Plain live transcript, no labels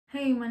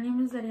Hey, my name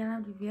is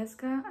Ariana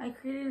Dubieska. I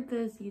created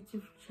this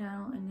YouTube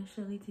channel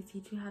initially to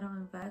teach you how to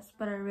invest,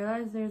 but I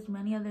realized there's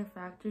many other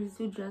factors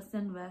to just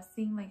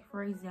investing, like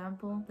for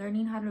example,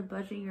 learning how to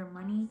budget your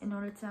money in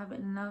order to have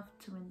enough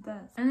to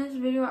invest. In this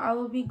video, I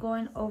will be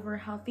going over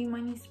healthy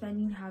money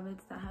spending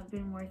habits that have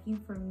been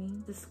working for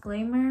me.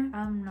 Disclaimer,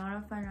 I'm not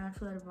a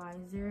financial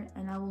advisor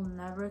and I will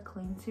never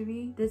claim to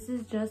be. This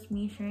is just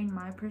me sharing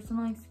my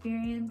personal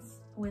experience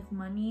with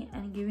money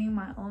and giving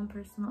my own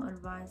personal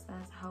advice that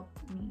has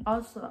helped me.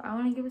 Also, I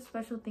want to give a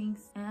special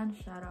thanks and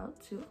shout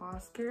out to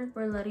Oscar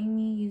for letting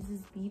me use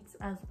his beats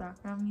as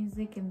background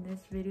music in this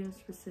video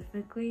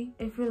specifically.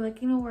 If you're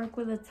looking to work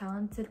with a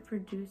talented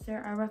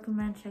producer, I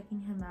recommend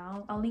checking him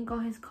out. I'll link all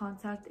his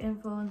contact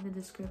info in the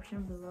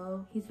description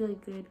below. He's really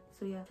good,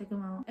 so yeah, check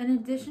him out. In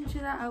addition to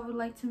that, I would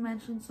like to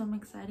mention some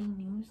exciting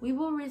news.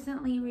 Webull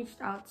recently reached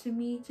out to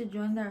me to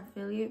join their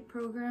affiliate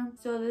program,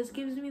 so this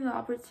gives me the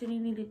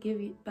opportunity to give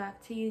it back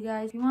to you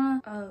guys. If you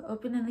want to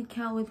open an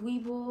account with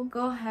Webull,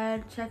 go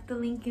ahead, check the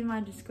link in my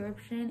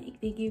description.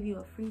 They give you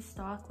a free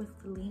stock with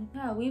the link.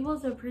 Yeah,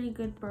 Webull's a pretty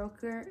good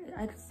broker.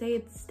 I'd say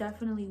it's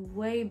definitely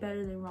way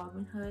better than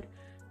Robinhood.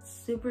 It's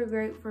super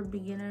great for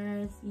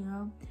beginners, you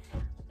know.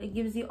 It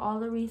gives you all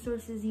the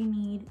resources you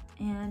need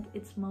and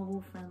it's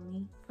mobile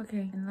friendly.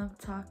 Okay, enough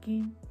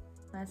talking.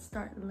 Let's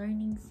start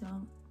learning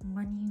some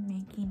money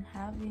making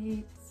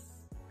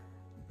habits.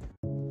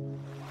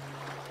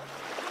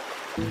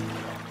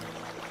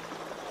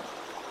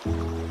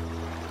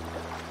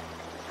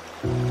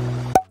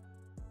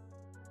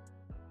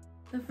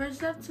 The first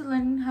step to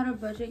learning how to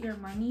budget your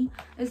money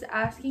is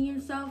asking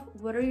yourself,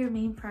 what are your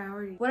main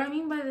priorities? What I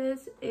mean by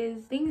this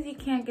is things you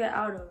can't get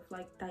out of,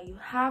 like that you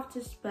have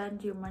to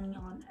spend your money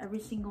on every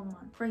single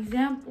month. For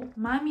example,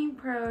 my main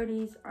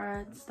priorities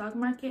are stock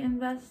market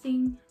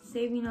investing,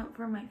 saving up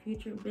for my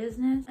future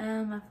business,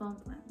 and my phone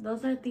plan.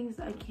 Those are things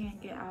I can't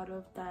get out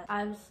of that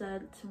I've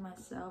said to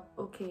myself,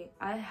 okay,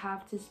 I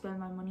have to spend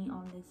my money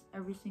on this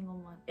every single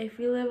month. If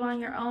you live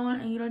on your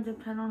own and you don't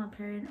depend on a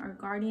parent or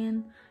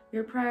guardian,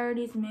 your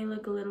priorities may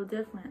look a little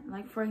different.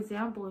 Like for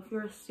example, if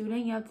you're a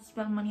student, you have to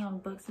spend money on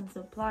books and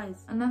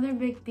supplies. Another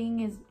big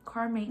thing is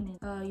car maintenance,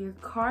 your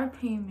car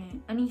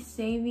payment, any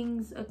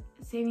savings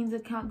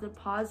account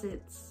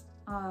deposits,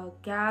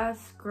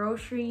 gas,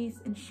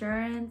 groceries,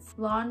 insurance,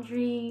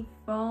 laundry,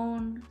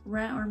 phone,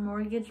 rent or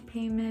mortgage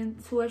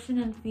payments, tuition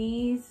and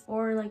fees,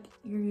 or like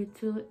your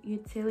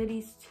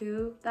utilities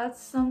too.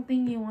 That's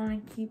something you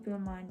want to keep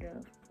in mind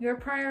of. Your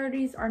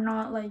priorities are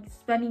not like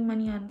spending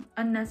money on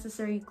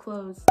unnecessary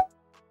clothes.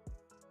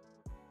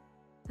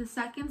 The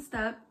second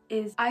step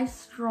is I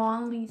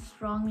strongly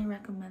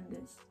recommend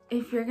this.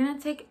 If you're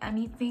gonna take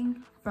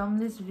anything from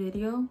this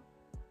video,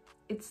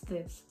 it's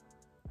this.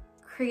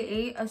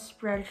 Create a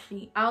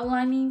spreadsheet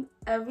outlining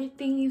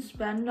everything you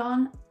spend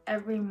on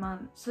every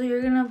month. So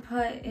you're gonna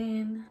put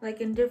in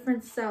like in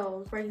different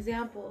cells, for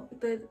example,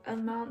 the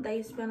amount that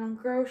you spend on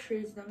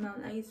groceries, the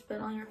amount that you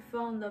spend on your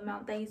phone, the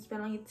amount that you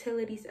spend on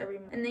utilities every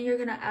month, and then you're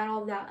gonna add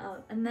all that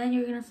up, and then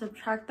you're gonna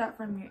subtract that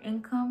from your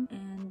income,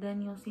 and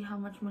then you'll see how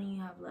much money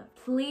you have left.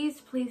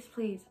 Please,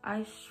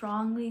 I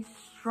strongly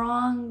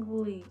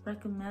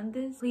recommend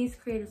this. Please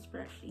create a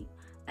spreadsheet.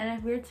 And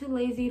if you're too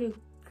lazy to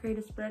create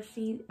a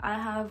spreadsheet, I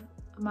have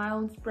my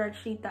own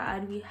spreadsheet that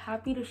I'd be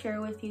happy to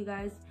share with you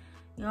guys.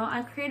 You know,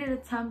 I created a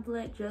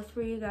template just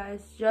for you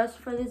guys, just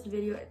for this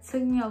video. It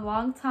took me a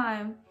long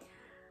time.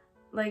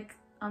 Like,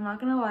 I'm not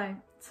gonna lie,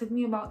 it took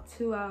me about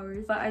 2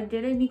 hours, but I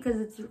did it because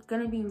it's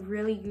gonna be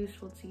really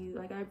useful to you.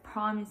 Like, I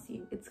promise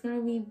you, it's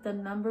gonna be the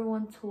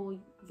 #1 tool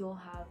you'll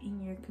have in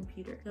your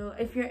computer. So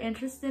if you're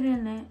interested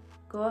in it,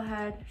 go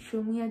ahead,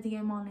 shoot me a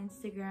DM on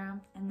Instagram,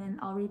 and then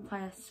I'll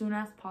reply as soon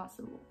as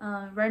possible.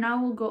 Right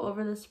now, we'll go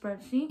over the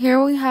spreadsheet.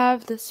 Here we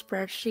have the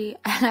spreadsheet,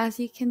 and as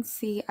you can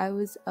see, I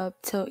was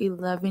up till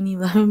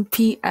 11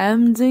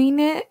 p.m. doing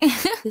it.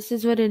 This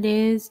is what it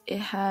is. It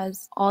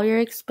has all your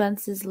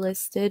expenses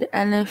listed,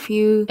 and if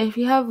you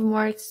have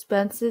more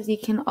expenses, you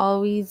can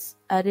always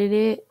edit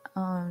it.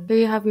 Here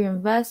you have your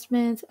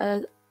investments,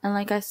 and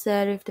like I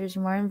said, if there's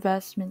more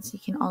investments, you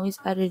can always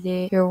edit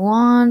it. Your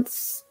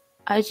wants,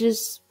 I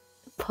just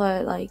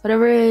put like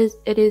whatever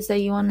it is that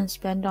you want to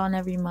spend on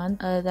every month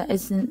that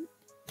isn't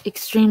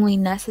extremely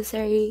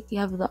necessary. You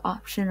have the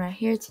option right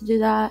here to do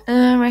that, and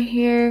then right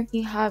here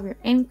you have your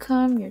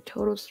income, your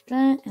total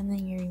spent, and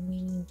then your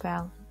remaining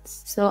balance.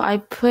 So I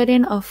put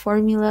in a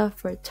formula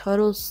for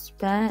total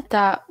spent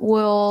that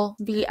will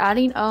be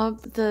adding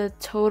up the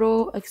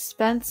total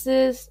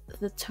expenses,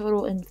 the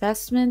total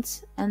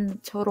investments, and the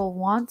total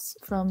wants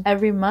from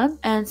every month,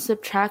 and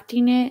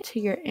subtracting it to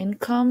your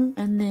income,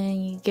 and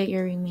then you get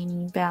your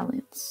remaining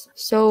balance.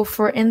 So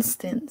for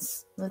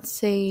instance, let's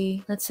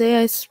say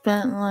I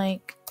spent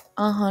like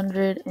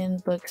 100 in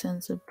books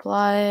and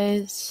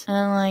supplies,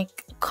 and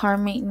like car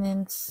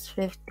maintenance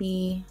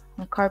 50.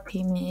 My car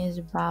payment is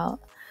about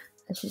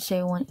let's just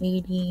say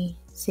 180.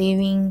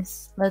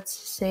 Savings, let's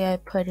say I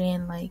put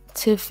in like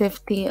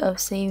 250 of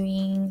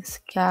savings,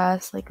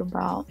 gas like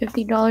about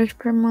 $50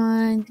 per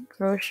month,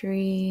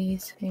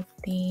 groceries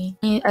 50.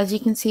 And as you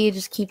can see, it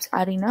just keeps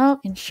adding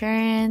up.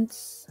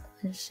 Insurance,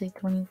 let's say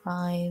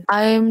 25.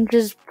 I'm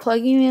just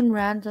plugging in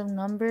random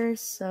numbers,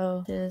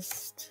 so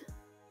just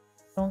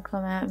don't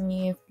come at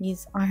me if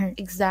these aren't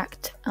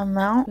exact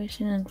amount.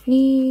 Tuition and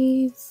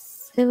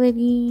fees,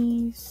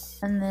 facilities,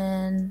 and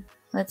then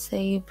let's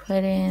say you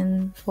put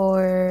in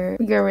for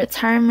your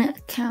retirement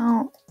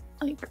account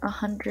like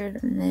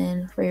 100, and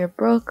then for your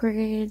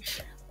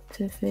brokerage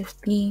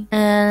 250,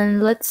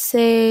 and let's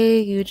say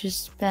you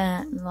just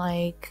spent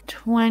like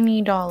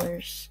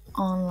 $20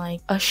 on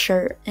like a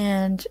shirt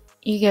and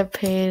you get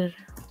paid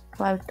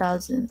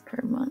 $5,000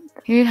 per month.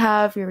 Here you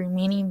have your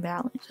remaining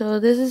balance. So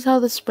this is how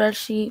the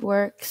spreadsheet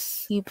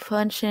works. You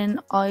punch in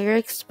all your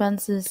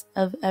expenses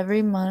of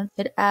every month.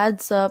 It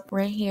adds up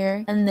right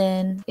here, and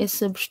then it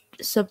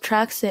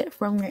subtracts it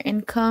from your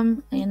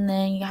income, and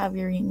then you have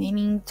your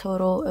remaining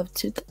total of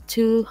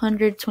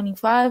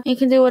 $225. You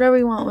can do whatever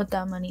you want with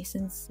that money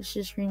since it's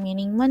just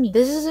remaining money.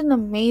 This is an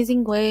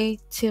amazing way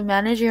to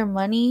manage your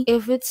money.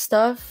 If it's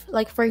stuff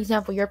like, for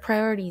example, your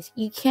priorities,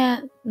 you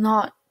can't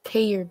not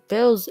pay your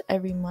bills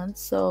every month.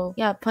 So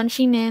yeah,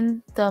 punching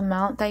in the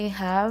amount that you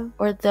have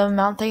or the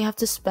amount that you have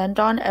to spend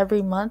on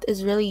every month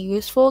is really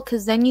useful,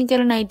 because then you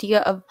get an idea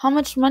of how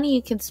much money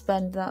you can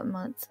spend that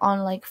month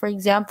on, like, for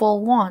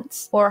example,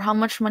 wants, or how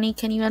much money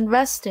can you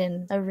invest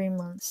in every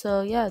month.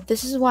 So yeah,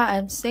 this is why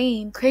I'm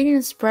saying creating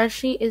a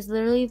spreadsheet is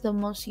literally the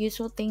most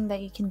useful thing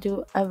that you can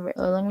do ever.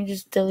 So let me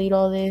just delete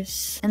all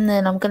this, and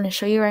then I'm gonna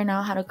show you right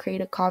now how to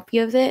create a copy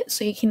of it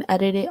so you can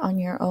edit it on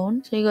your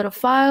own. So you go to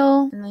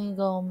file, and then you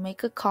go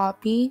make a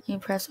copy, and you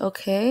press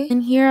OK.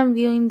 And here I'm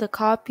viewing the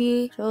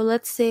copy. So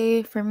let's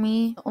say for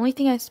me, the only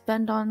thing I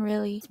spend on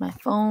really is my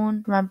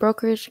phone, my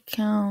brokerage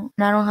account,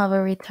 and I don't have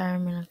a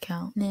retirement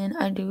account. And then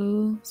I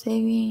do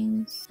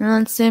savings, and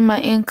let's say my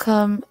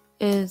income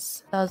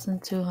is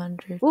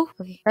 $1,200. Ooh,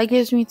 okay. That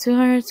gives me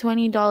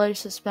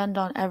 $220 to spend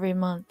on every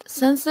month.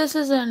 Since this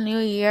is a new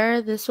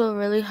year, this will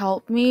really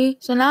help me.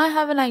 So now I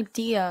have an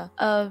idea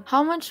of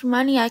how much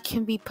money I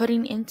can be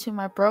putting into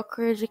my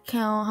brokerage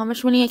account, how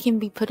much money I can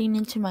be putting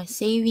into my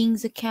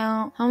savings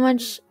account, how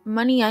much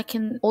money I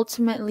can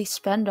ultimately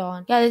spend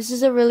on. Yeah, this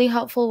is a really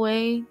helpful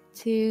way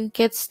to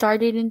get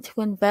started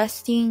into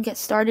investing, get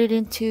started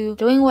into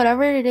doing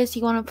whatever it is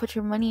you want to put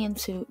your money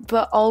into.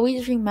 But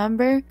always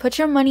remember, put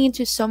your money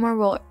into somewhere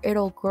where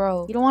it'll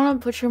grow. You don't want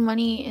to put your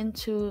money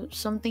into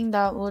something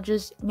that will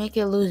just make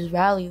it lose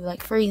value.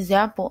 Like, for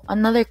example,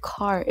 another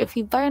car. If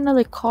you buy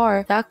another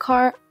car, that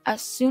car,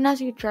 as soon as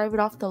you drive it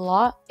off the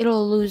lot,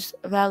 it'll lose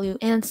value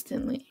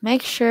instantly.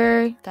 Make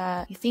sure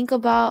that you think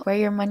about where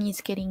your money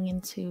is getting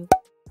into.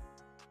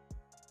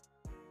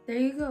 There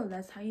you go.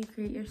 That's how you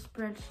create your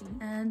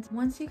spreadsheet. And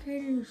once you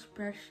created your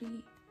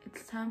spreadsheet,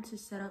 it's time to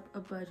set up a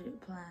budget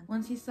plan.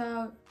 Once you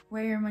saw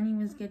where your money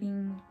was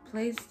getting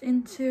placed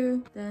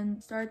into, then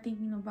start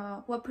thinking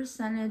about what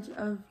percentage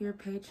of your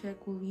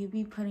paycheck will you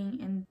be putting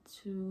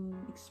into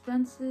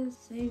expenses,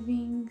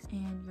 savings,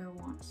 and your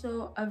wants.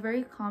 So a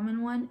very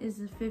common one is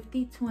the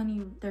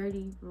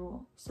 50-20-30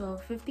 rule. So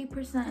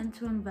 50%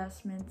 into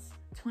investments,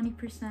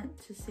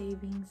 20% to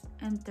savings,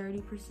 and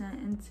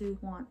 30% into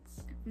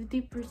wants.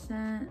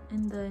 50%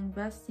 in the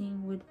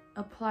investing would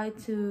apply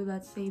to,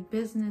 let's say,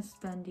 business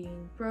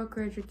spending,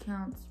 brokerage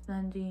account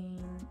spending,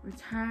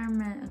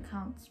 retirement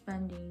account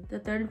spending. The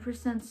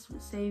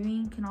 30%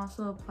 saving can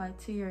also apply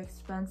to your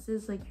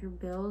expenses, like your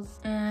bills,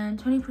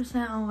 and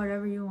 20% on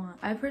whatever you want.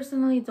 I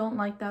personally don't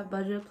like that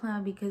budget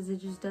plan because it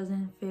just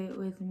doesn't fit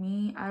with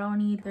me. I don't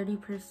need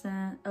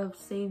 30% of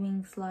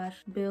savings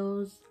 /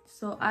 bills.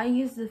 So I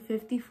use the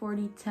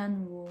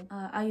 50-40-10 rule.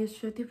 I use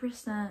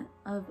 50%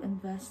 of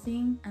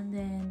investing, and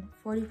then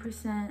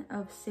 40%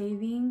 of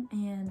saving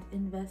and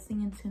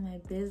investing into my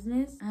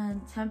business, and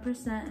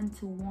 10%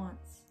 into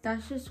wants.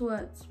 That's just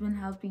what's been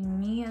helping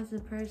me as a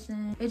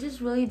person. It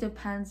just really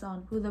depends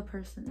on who the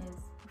person is.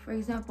 For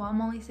example,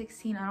 I'm only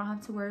 16, I don't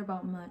have to worry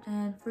about much.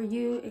 And for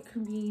you, it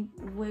can be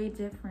way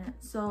different.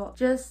 So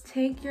just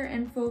take your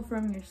info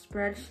from your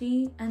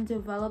spreadsheet and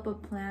develop a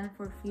plan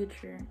for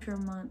future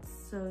months.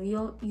 So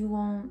you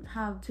won't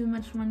have too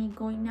much money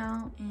going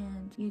out,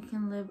 and you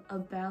can live a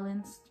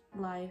balanced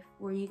life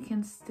where you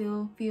can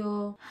still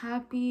feel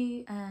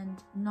happy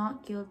and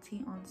not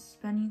guilty on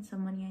spending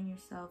some money on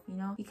yourself, you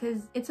know,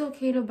 because it's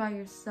okay to buy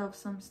yourself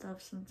some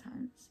stuff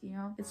sometimes, you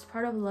know, it's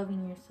part of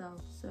loving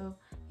yourself. So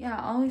yeah,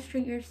 always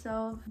treat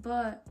yourself,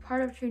 but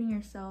part of treating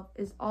yourself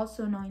is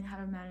also knowing how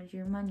to manage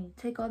your money.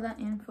 Take all that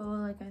info,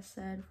 like I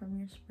said, from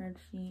your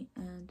spreadsheet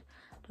and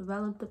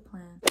develop the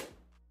plan.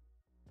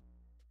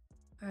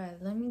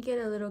 Alright, let me get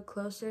a little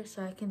closer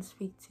so I can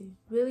speak to you.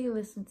 Really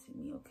listen to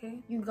me,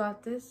 okay? You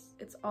got this.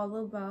 It's all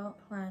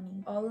about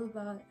planning, all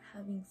about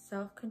having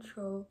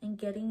self-control and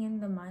getting in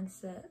the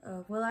mindset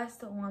of, will I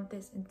still want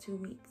this in 2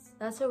 weeks?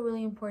 That's a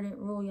really important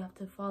rule you have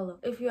to follow.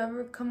 If you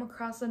ever come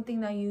across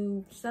something that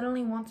you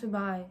suddenly want to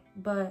buy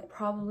but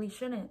probably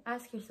shouldn't.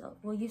 Ask yourself,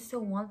 will you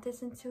still want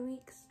this in 2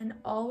 weeks? And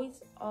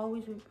always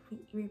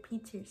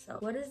repeat to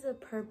yourself, what is the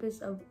purpose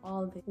of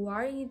all this?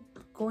 Why are you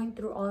going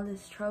through all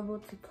this trouble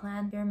to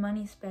plan your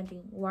money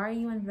spending? Why are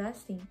you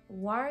investing?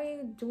 Why are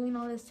you doing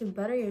all this to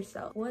better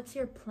yourself? What's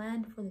your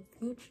plan for the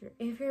future?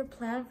 If your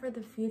plan for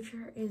the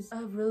future is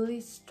a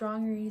really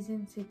strong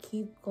reason to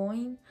keep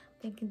going,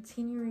 then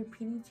continue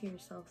repeating to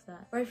yourself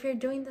that. Or if you're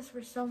doing this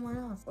for someone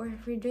else, or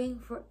if you're doing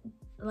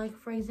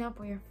for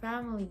example, your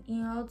family,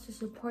 to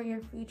support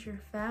your future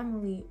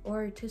family,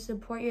 or to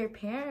support your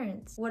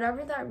parents,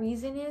 whatever that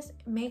reason is,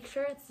 make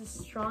sure it's the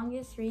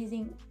strongest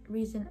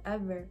reason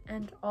ever.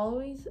 And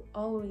always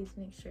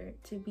make sure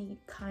to be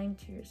kind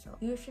to yourself.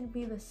 You should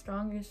be the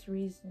strongest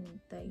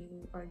reason that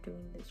you are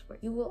doing this for.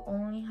 You will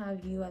only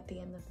have you at the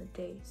end of the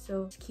day.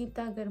 So just keep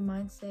that good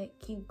mindset,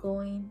 keep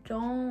going.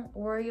 Don't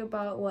worry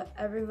about what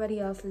everybody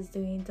else is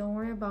doing. Don't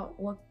worry about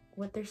what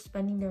they're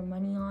spending their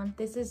money on.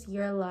 This is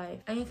your life,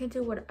 and you can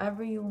do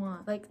whatever you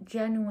want. Like,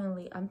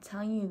 genuinely, I'm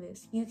telling you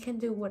this, you can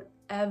do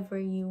whatever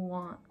you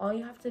want. All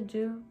you have to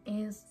do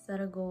is set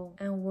a goal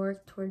and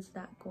work towards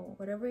that goal.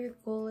 Whatever your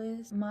goal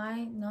is,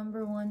 my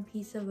number one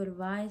piece of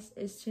advice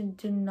is to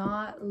do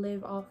not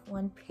live off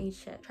one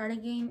paycheck. Try to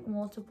gain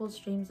multiple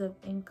streams of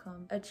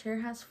income. A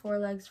chair has 4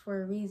 legs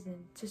for a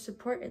reason, to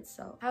support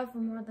itself. Have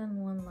more than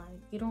one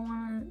life. You don't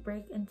want to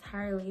break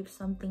entirely if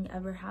something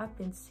ever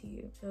happens to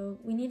you. So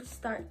we need to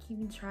start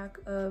keeping track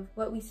of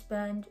what we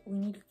spend. We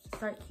need to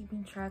start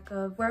keeping track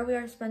of where we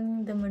are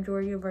spending the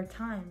majority of our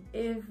time.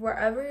 If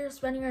wherever you're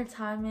spending your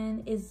time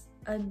in is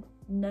a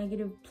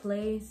negative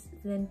place,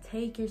 then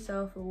take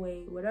yourself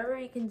away. Whatever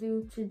you can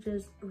do to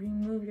just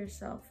remove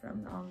yourself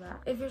from all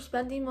that. If you're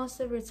spending most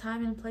of your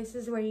time in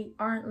places where you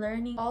aren't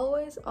learning,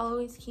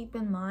 always keep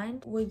in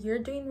mind what you're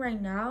doing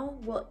right now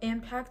will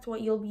impact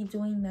what you'll be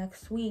doing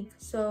next week.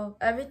 So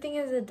everything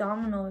is a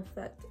domino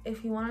effect.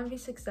 If you want to be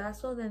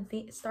successful, then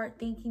start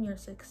thinking you're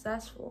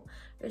successful.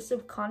 Your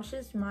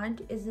subconscious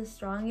mind is the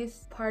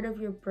strongest part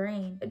of your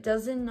brain. It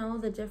doesn't know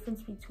the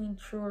difference between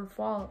true or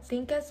false.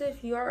 Think as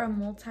if you are a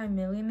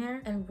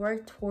multi-millionaire and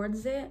work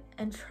towards it,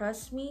 and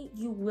trust me,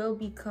 you will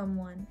become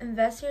one.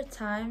 Invest your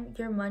time,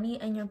 your money,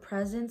 and your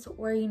presence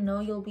where you know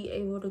you'll be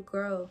able to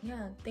grow.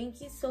 Yeah, thank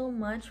you so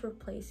much for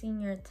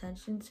placing your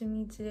attention to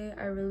me today.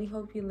 I really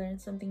hope you learned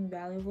something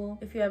valuable.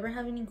 If you ever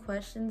have any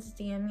questions,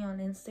 DM me on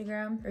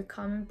Instagram or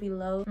comment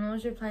below. I'm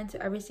always replying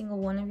to every single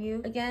one of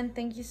you. Again,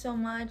 thank you so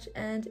much,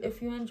 and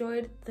if you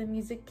enjoyed the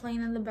music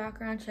playing in the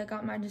background, check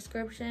out my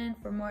description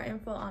for more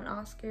info on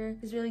Oscar.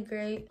 He's really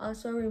great.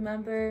 Also,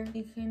 remember,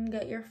 you can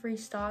get your free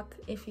stock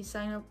if you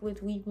sign up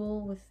with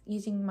Webull with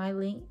using my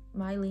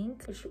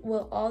link, which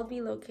will all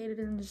be located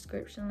in the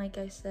description, like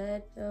I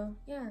said. So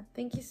yeah,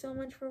 thank you so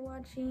much for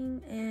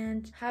watching,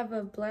 and have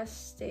a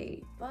blessed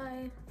day.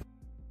 Bye.